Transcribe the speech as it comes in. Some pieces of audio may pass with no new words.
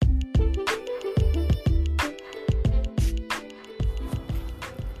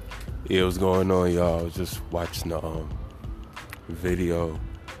Yeah, what's going on, y'all? I was just watching the video,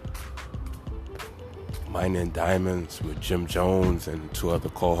 Mining Diamonds with Jim Jones and two other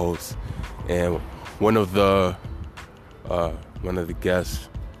co-hosts, and one of the guests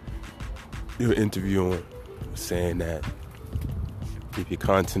they were interviewing was saying that if your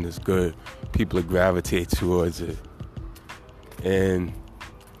content is good, people will gravitate towards it, and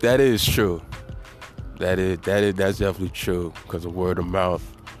that is true. That's definitely true because of word of mouth.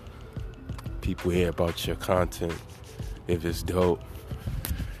 People hear about your content if it's dope,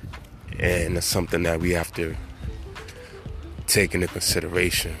 and it's something that we have to take into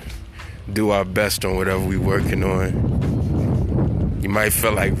consideration. Do our best on whatever we're working on. You might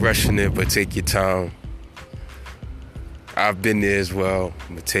feel like rushing it, but take your time. I've been there as well,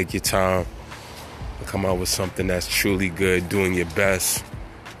 but take your time and come out with something that's truly good, doing your best.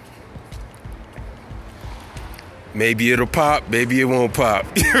 Maybe it'll pop, maybe it won't pop.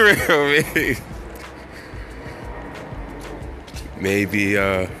 You know what I mean? Maybe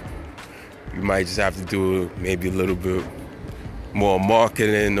you might just have to do maybe a little bit more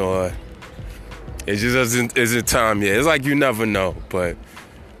marketing, or it just isn't time yet. It's like you never know, but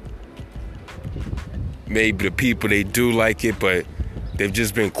maybe the people, they do like it, but they've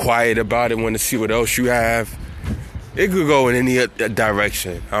just been quiet about it, want to see what else you have. It could go in any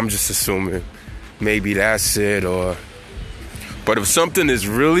direction. I'm just assuming. Maybe that's it, but if something is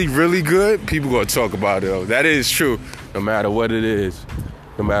really, really good, people gonna talk about it. That is true, no matter what it is.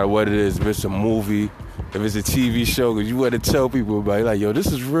 No matter what it is, if it's a movie, if it's a TV show, because you want to tell people about it, like, yo, this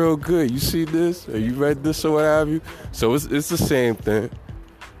is real good. You see this, or you read this, or what have you. So it's the same thing.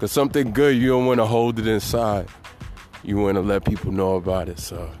 Because something good, you don't want to hold it inside. You want to let people know about it.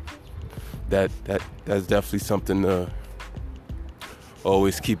 So that's definitely something to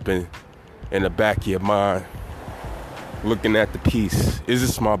always keep in the back of your mind, looking at the piece. Is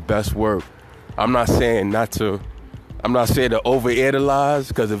this my best work? I'm not saying to over-analyze,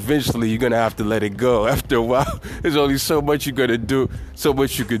 because eventually you're going to have to let it go. After a while, there's only so much you're going to do, so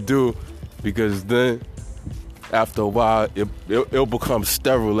much you could do, because then after a while, it'll become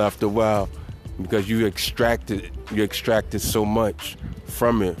sterile after a while, because you extracted so much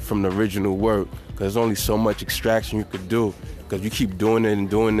from it, from the original work, because there's only so much extraction you could do, because you keep doing it and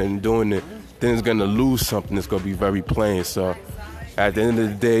doing it and doing it, then it's going to lose something that's going to be very plain. So at the end of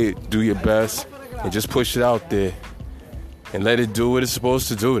the day, do your best and just push it out there and let it do what it's supposed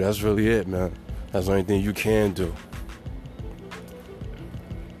to do. That's really it, man. That's the only thing you can do.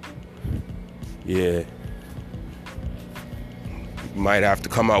 Yeah. You might have to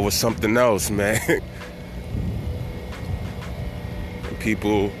come out with something else, man. And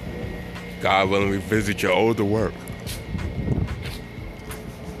people, God willing, revisit your older work.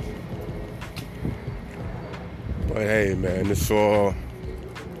 But hey, man, it's all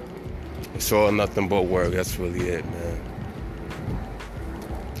nothing but work. That's really it, man.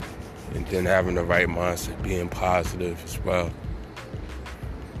 And then having the right mindset, being positive as well.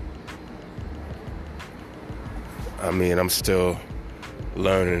 I mean, I'm still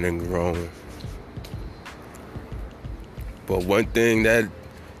learning and growing. But one thing that,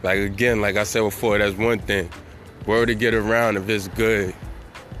 like I said before, that's one thing. Word to get around if it's good.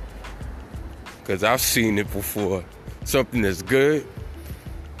 Because I've seen it before. Something that's good,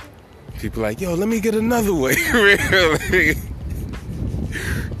 people like, yo, let me get another one. Really?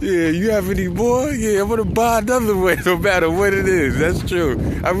 Yeah, you have any more? Yeah, I'm going to buy another one, no matter what it is. That's true.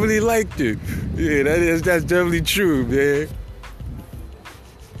 I really liked it. Yeah, that's definitely true, man.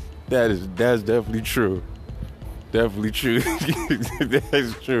 That's definitely true. Definitely true.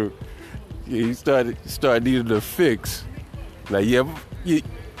 That's true. Yeah, you start needing a fix. Let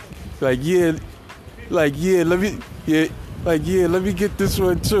me get this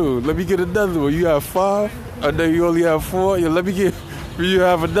one too. Let me get another one. You have 5? I know you only have 4. Yeah, you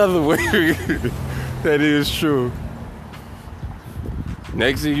have another one. That is true.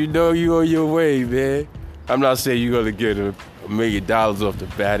 Next thing you know, you on your way, man. I'm not saying you're gonna get $1 million off the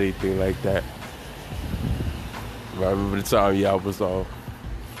bat, anything like that. But I remember the time y'all was all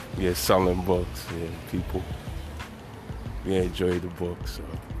selling books, people. We enjoyed the books, so.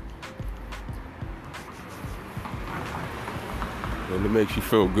 And it makes you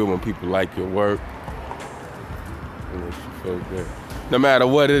feel good when people like your work. It makes you feel good. No matter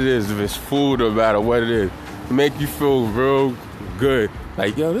what it is, if it's food or no matter what it is, it makes you feel real good.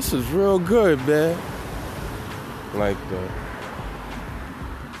 Like, yo, this is real good, man. Like that.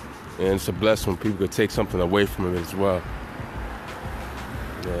 And it's a blessing when people could take something away from it as well.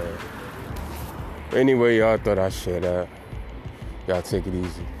 Yeah. Anyway, y'all, I thought I'd share that. Y'all take it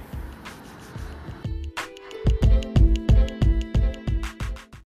easy.